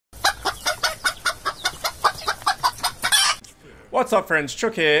What's up, friends?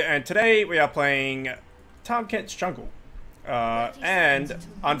 Chook here, and today we are playing Tahm Kench Jungle. And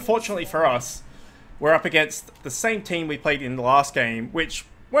unfortunately for us, we're up against the same team we played in the last game, which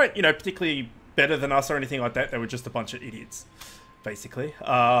weren't, particularly better than us or anything like that. They were just a bunch of idiots, basically.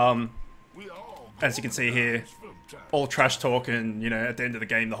 As you can see here, all trash talk, and at the end of the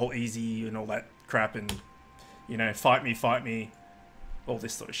game, the whole easy and all that crap, and fight me, all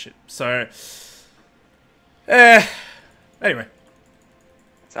this sort of shit. So, anyway.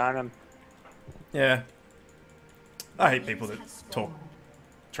 It's on them. Yeah. I hate people that talk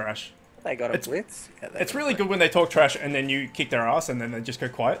trash. They got a blitz. Yeah, it's really good when they talk trash and then you kick their ass and then they just go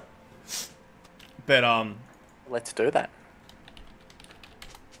quiet. But, let's do that.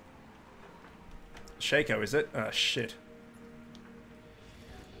 Shaco, is it? Oh, shit.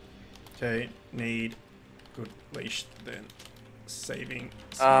 Okay, need good leash then. Saving.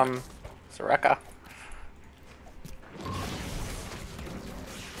 Soraka.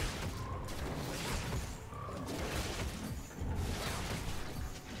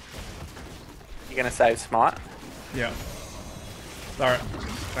 You gonna save smart? Yeah. Alright,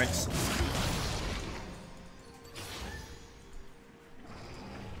 thanks.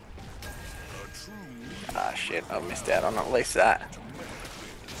 Ah shit, I missed out on at least that.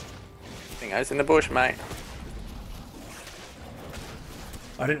 Thing goes in the bush, mate.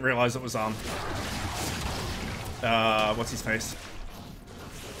 I didn't realise it was, what's his face?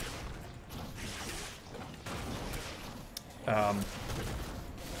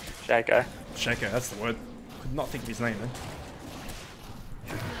 Shaco. Shaco, that's the word. Could not think of his name then.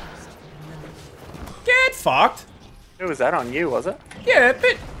 Get fucked! Who was that on you, was it? Yeah,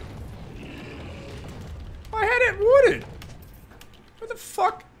 but I had it wooded. Where the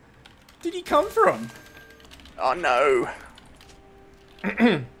fuck did he come from? Oh no.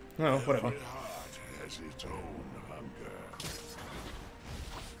 Oh, whatever.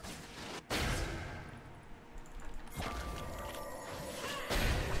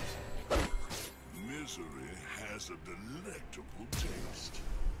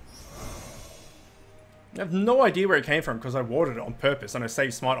 I have no idea where it came from because I watered it on purpose and I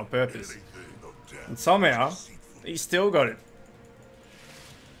saved smite on purpose. And somehow, he still got it.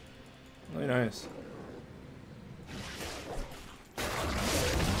 Who knows?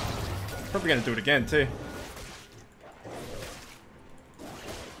 Probably gonna do it again too.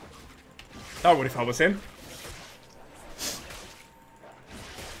 Oh, what if I was him?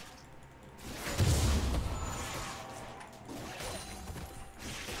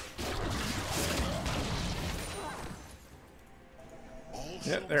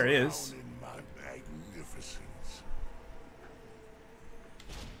 Yep, there he is.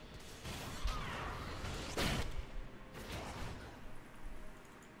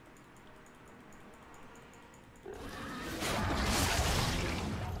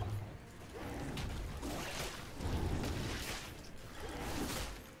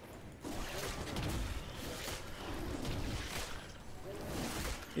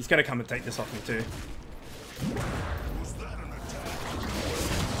 He's gonna come and take this off me too.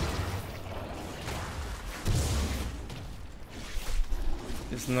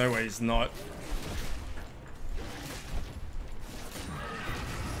 There's no way he's not.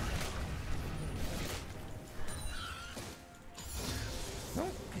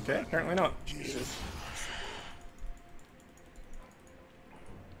 Oh, okay, apparently not. Jesus.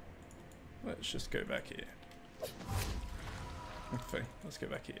 Let's just go back here. Okay, let's go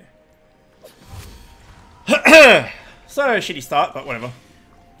back here. So, shitty start, but whatever.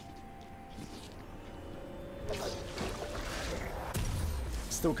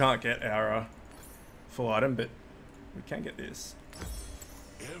 Still can't get our full item, but we can get this.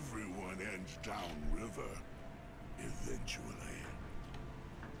 Everyone ends downriver, eventually.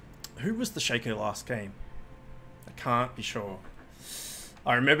 Who was the Shaco last game? I can't be sure.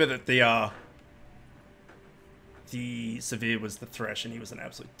 I remember that the Severe was the Thresh, and he was an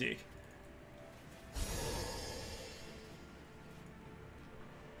absolute dick.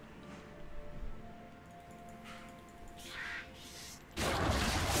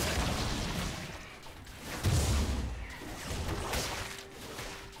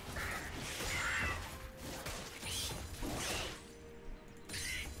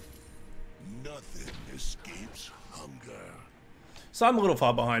 Nothing escapes hunger. So I'm a little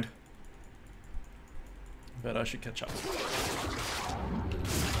far behind. But I should catch up.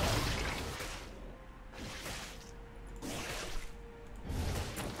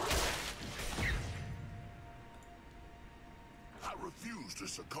 I refuse to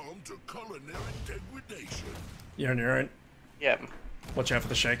succumb to culinary degradation. You're on your own. Yep. Watch out for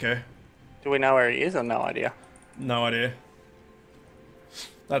the Shaco. Do we know where he is or no idea? No idea.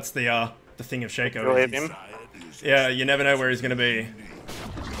 That's the thing of Shaco. Joy of him. Yeah, you never know where he's gonna be.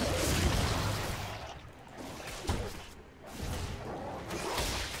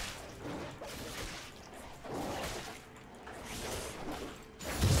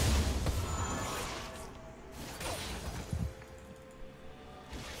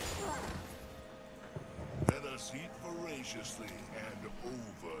 Let us eat voraciously and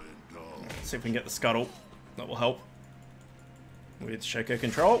overindulge. Let's see if we can get the scuttle. That will help. With Shaco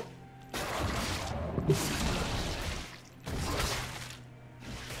control. Where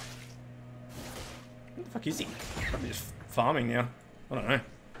the fuck is he? Probably just farming now. I don't know.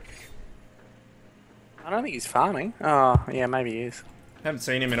 I don't think he's farming. Oh, yeah, maybe he is. Haven't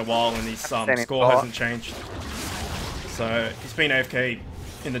seen him in a while and his Haven't seen him score before. hasn't changed. So he's been AFK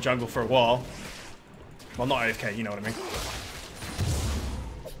in the jungle for a while. Well, not AFK, you know what I mean.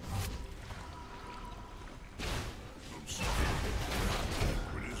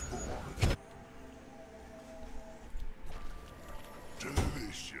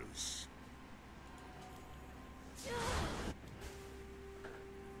 Delicious.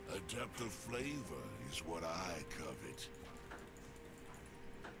 A depth of flavor is what I covet.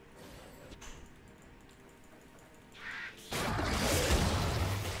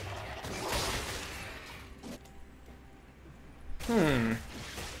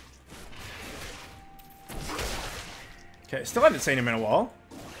 Okay, still haven't seen him in a while.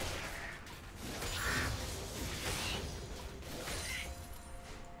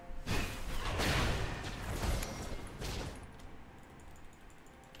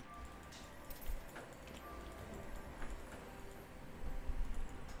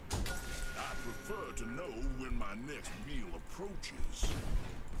 I prefer to know when my next meal approaches.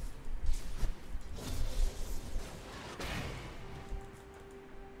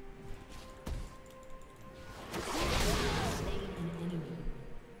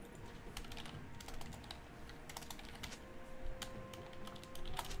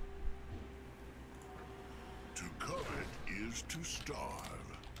 To covet is to starve.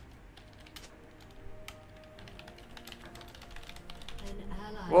 An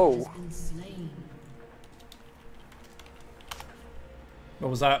ally Whoa. has been slain. What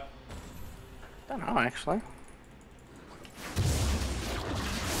was that? Don't know, actually.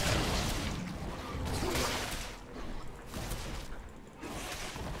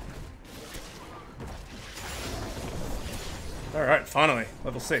 Alright, finally.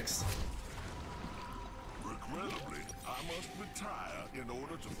 Level 6. Regrettably, I must retire in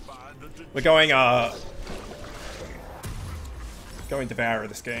order to find a We're going Devourer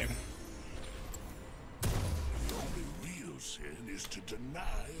this game. The only real sin is to deny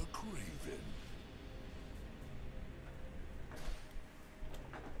a craving.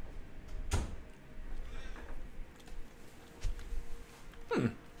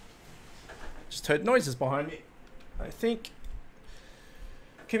 Just heard noises behind me. I think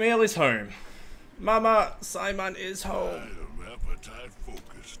Camille is home. Mama, Simon is I home. am appetite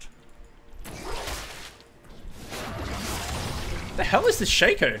focused. What the hell is this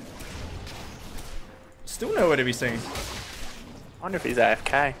Shaco? Still nowhere to be seen. I wonder if he's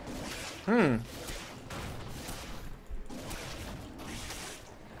AFK.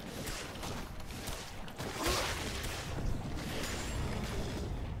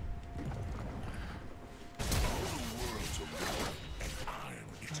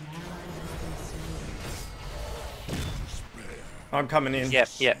 I'm coming in. Yep.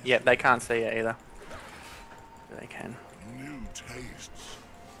 They can't see it either. They can. New tastes.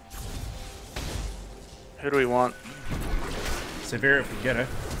 Who do we want? Severe if we get her.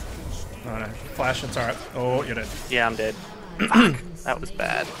 Oh no. Flash, it's alright. Oh, you're dead. Yeah, I'm dead. Fuck. That was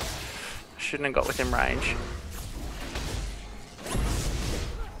bad. Shouldn't have got within range.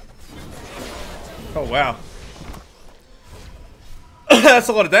 Oh wow. That's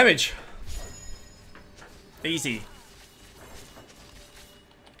a lot of damage. Easy.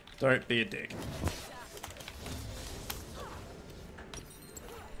 Don't be a dick.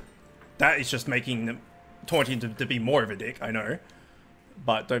 That is just making them taunting to be more of a dick, I know.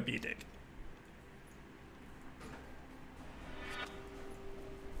 But don't be a dick.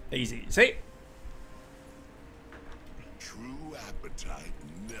 Easy. See? True appetite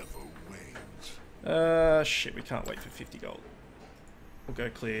never wanes. Shit, we can't wait for 50 gold. We'll go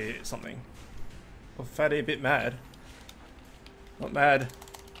clear something. Well, Fatty a bit mad. Not mad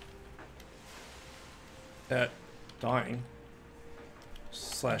at dying.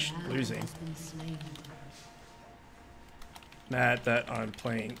 Slash losing. Has been slain. Mad that I'm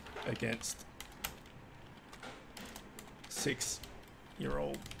playing against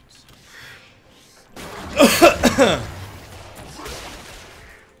 6-year-olds.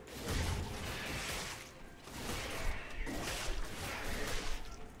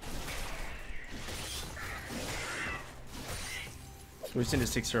 We've seen the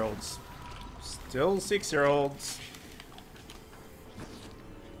 6-year-olds. Still 6-year-olds.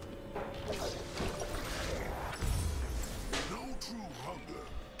 No true hunger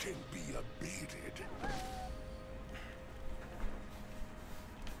can be abated.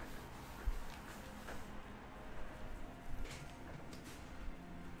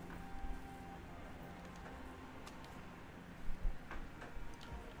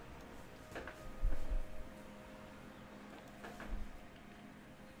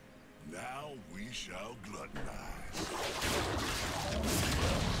 Now we shall gluttonize.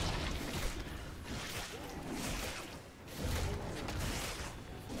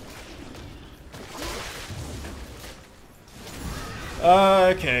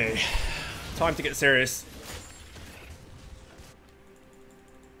 Okay. Time to get serious.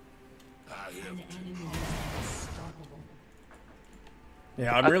 I have An enemy is unstoppable.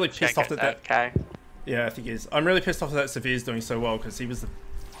 Yeah, I'm really pissed off that Okay. Yeah, I think he is. I'm really pissed off that Severe's doing so well because he was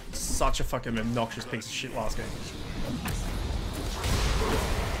such a fucking obnoxious piece of shit last game.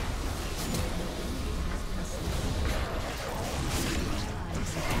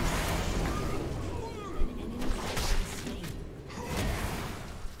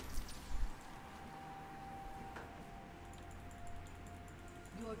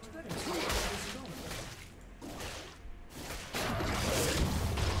 Your turret has been destroyed.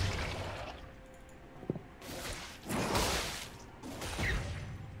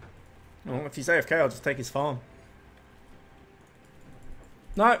 Well, if he's AFK, I'll just take his farm.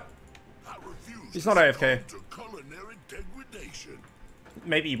 No, I refuse he's to not AFK. succumb to culinary degradation.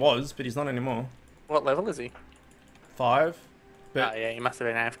 Maybe he was, but he's not anymore. What level is he? 5. Oh But yeah, he must have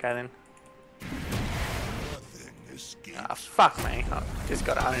been AFK then. Nothing escapes. Ah, fuck me. I just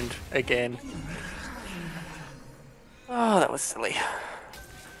got owned again. Oh, that was silly.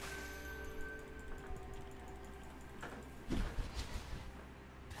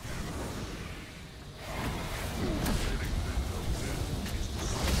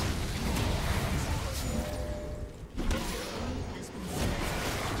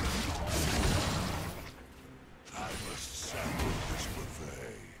 I must sample this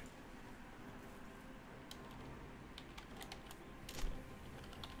buffet.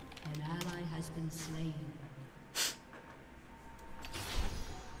 An ally has been slain.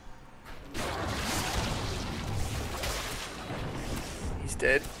 He's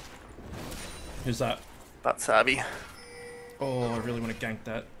dead. who's that? But Sabi. Oh, I really want to gank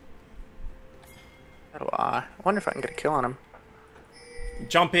that. How do I wonder if I can get a kill on him.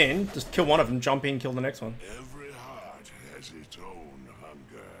 Jump in, just kill one of them, jump in, kill the next one. Every heart has its own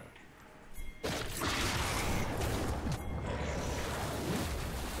hunger.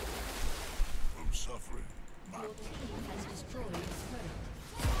 From suffering, my Your team has destroyed a turret.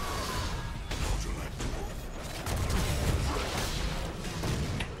 delectable.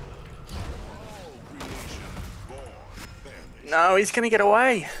 All creation born famished. No, he's gonna get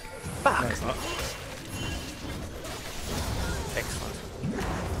away. No, it's not. Excellent.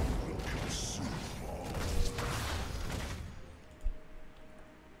 Consume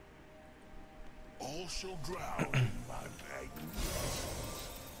all shall drown in my agony.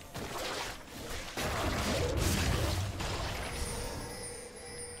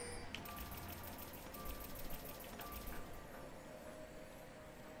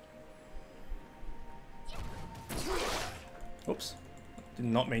 Oops. Did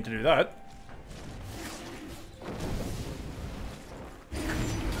not mean to do that.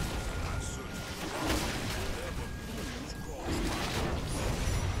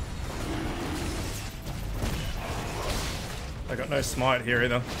 I got no smite here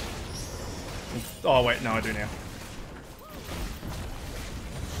either. Oh wait, no I do now.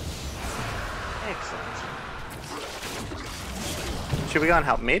 Excellent. Should we go and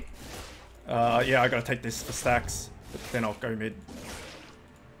help mid? Yeah, I gotta take this for stacks, but then I'll go mid.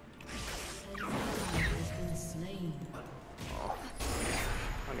 An ally has been slain.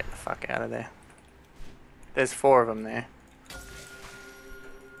 I'll get the fuck out of there. There's 4 of them there.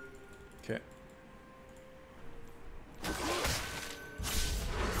 Okay.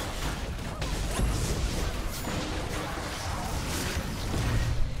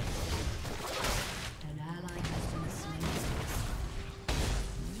 An ally has been slain.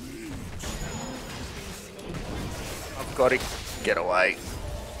 I've got to get away.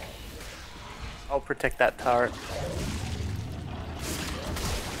 I'll protect that turret.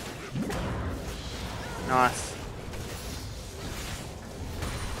 Nice.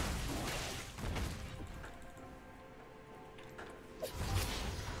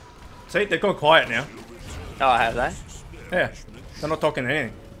 See, they've gone quiet now. Oh, have they? Yeah, they're not talking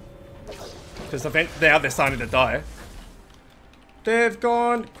anything. Because now they're starting to die. They've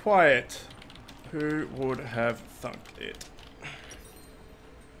gone quiet. Who would have thunk it?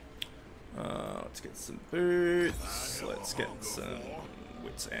 Let's get some boots. Let's get some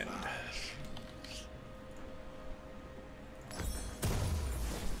wits end.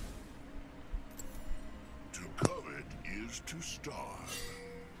 To covet is to starve.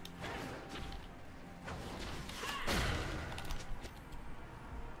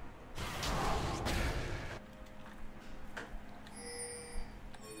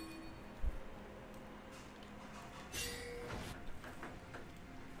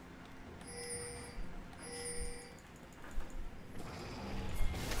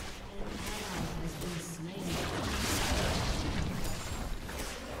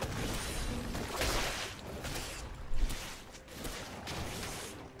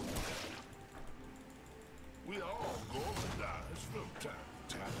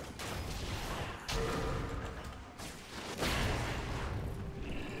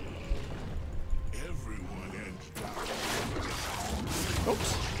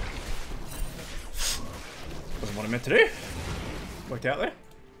 Oops. Wasn't what I meant to do. Worked out there.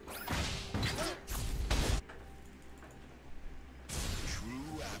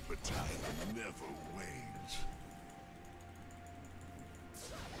 True appetite never wanes.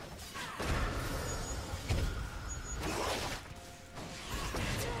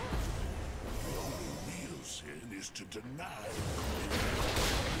 The real sin is to deny.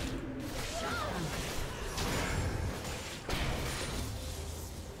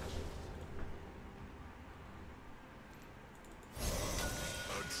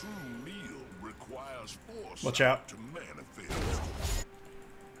 A true meal requires foresight Watch out. to manifest.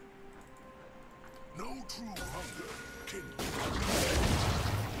 No true hunger can.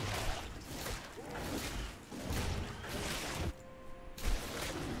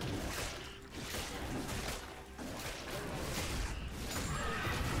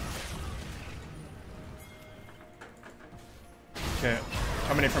 Okay,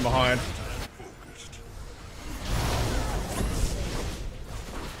 coming in from behind. Focused.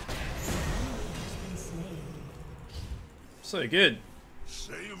 So good.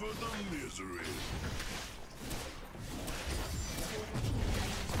 Savor the misery.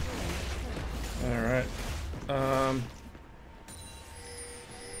 Alright.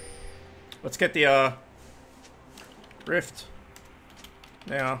 Let's get the rift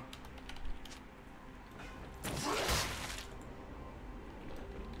now.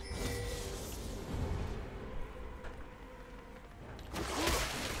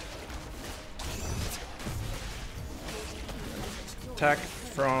 Attack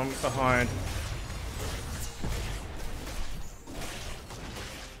from behind.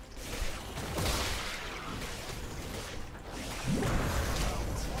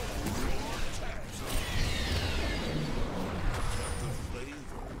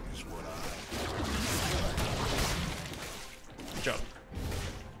 Good job.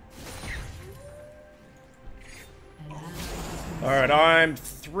 Alright, I'm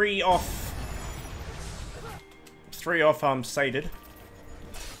 3 off. 3 off, sated.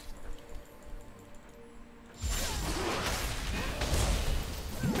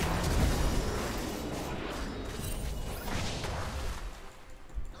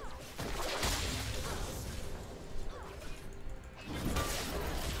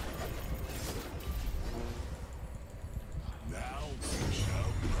 Now we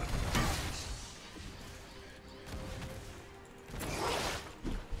shall practice.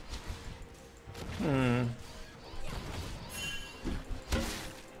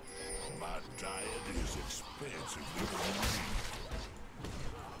 My diet is expensively complete.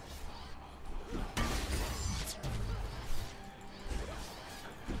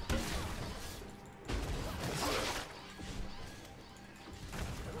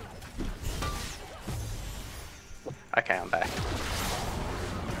 Okay, I'm back.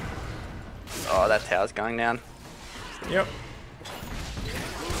 Oh, that tower's going down. Yep.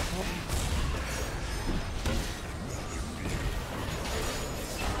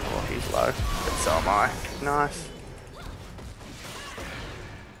 Oh, he's low. But so am I. Nice.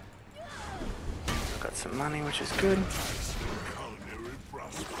 Got some money, which is good. Culinary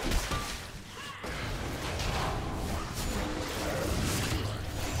prosperity.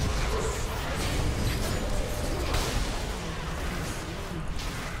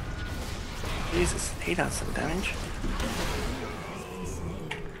 Jesus, he does some damage.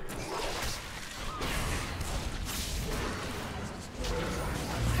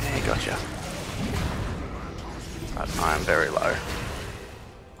 Hey, gotcha. But I am very low.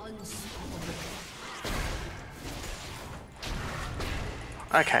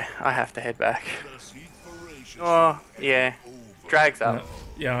 Okay, I have to head back. Let's eat voracious Oh, yeah. Drag's up.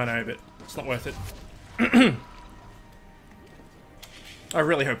 Yeah, I know, but it's not worth it. I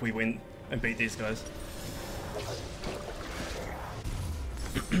really hope we win and beat these guys.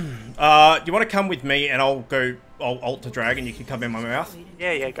 You want to come with me and I'll ult to drag and you can come in my mouth?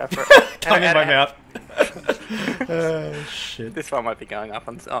 Yeah, go for it. Come in my mouth. Shit. This one might be going up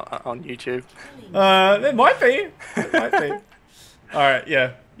on YouTube. It might be. It might be. Alright,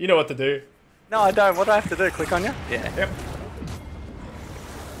 yeah. You know what to do. No, I don't. What do I have to do? Click on you? Yeah. Yep.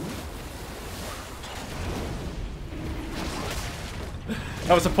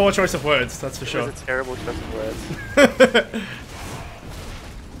 That was a poor choice of words, that's for sure. It was a terrible choice of words.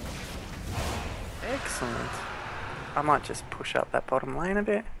 Excellent. I might just push up that bottom lane a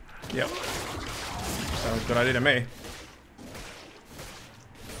bit. Yep. Sounds a good idea to me.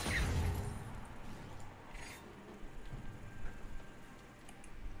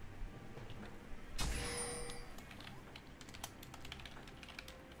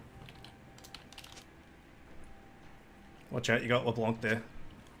 Watch out, you got LeBlanc there.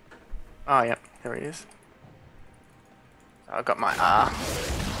 Oh, yep, there he is. I got my R.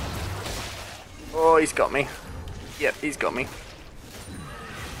 Oh, he's got me. Yep, he's got me.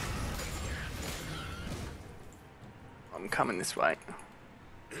 I'm coming this way.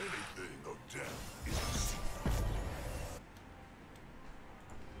 Anything of death is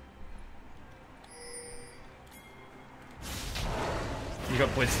You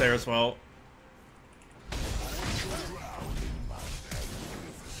got Blitz there as well.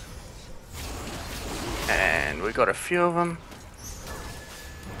 And we got a few of them.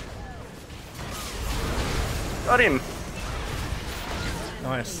 Got him.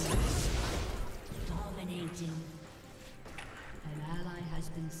 Nice. Dominating. An ally has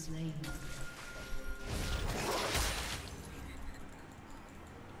been slain.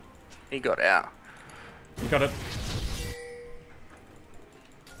 He got out. You got it.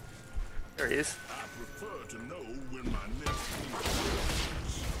 There he is. I prefer to know when my next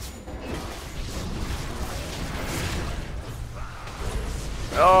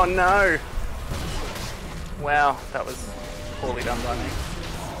Oh no! Wow, that was poorly done by me.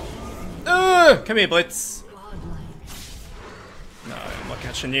 Come here, Blitz. No, I'm not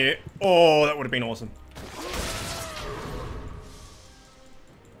catching you. Oh, that would have been awesome.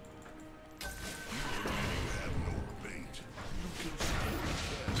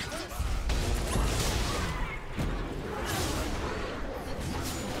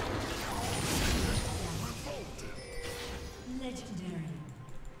 Legendary.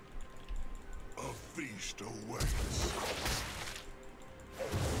 A feast awaits.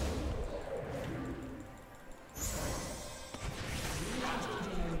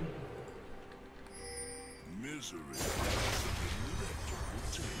 Misery has a delectable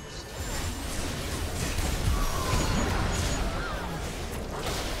taste.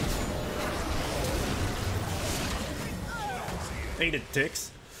 Eat it,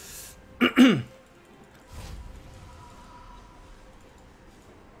 dicks.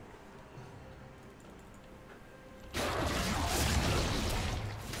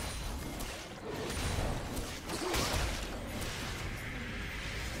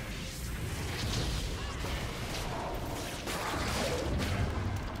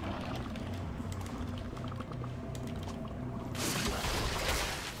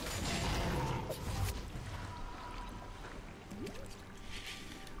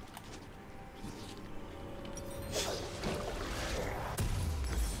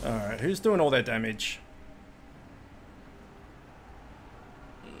 Alright, who's doing all their damage?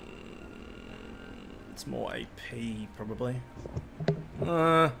 It's more AP, probably.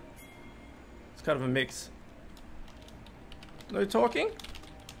 It's kind of a mix. No talking?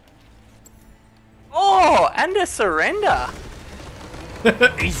 Oh, and a surrender!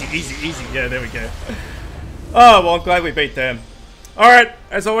 Easy, easy, easy. Yeah, there we go. Oh, well, I'm glad we beat them. Alright,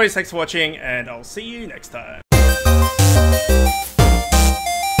 as always, thanks for watching, and I'll see you next time.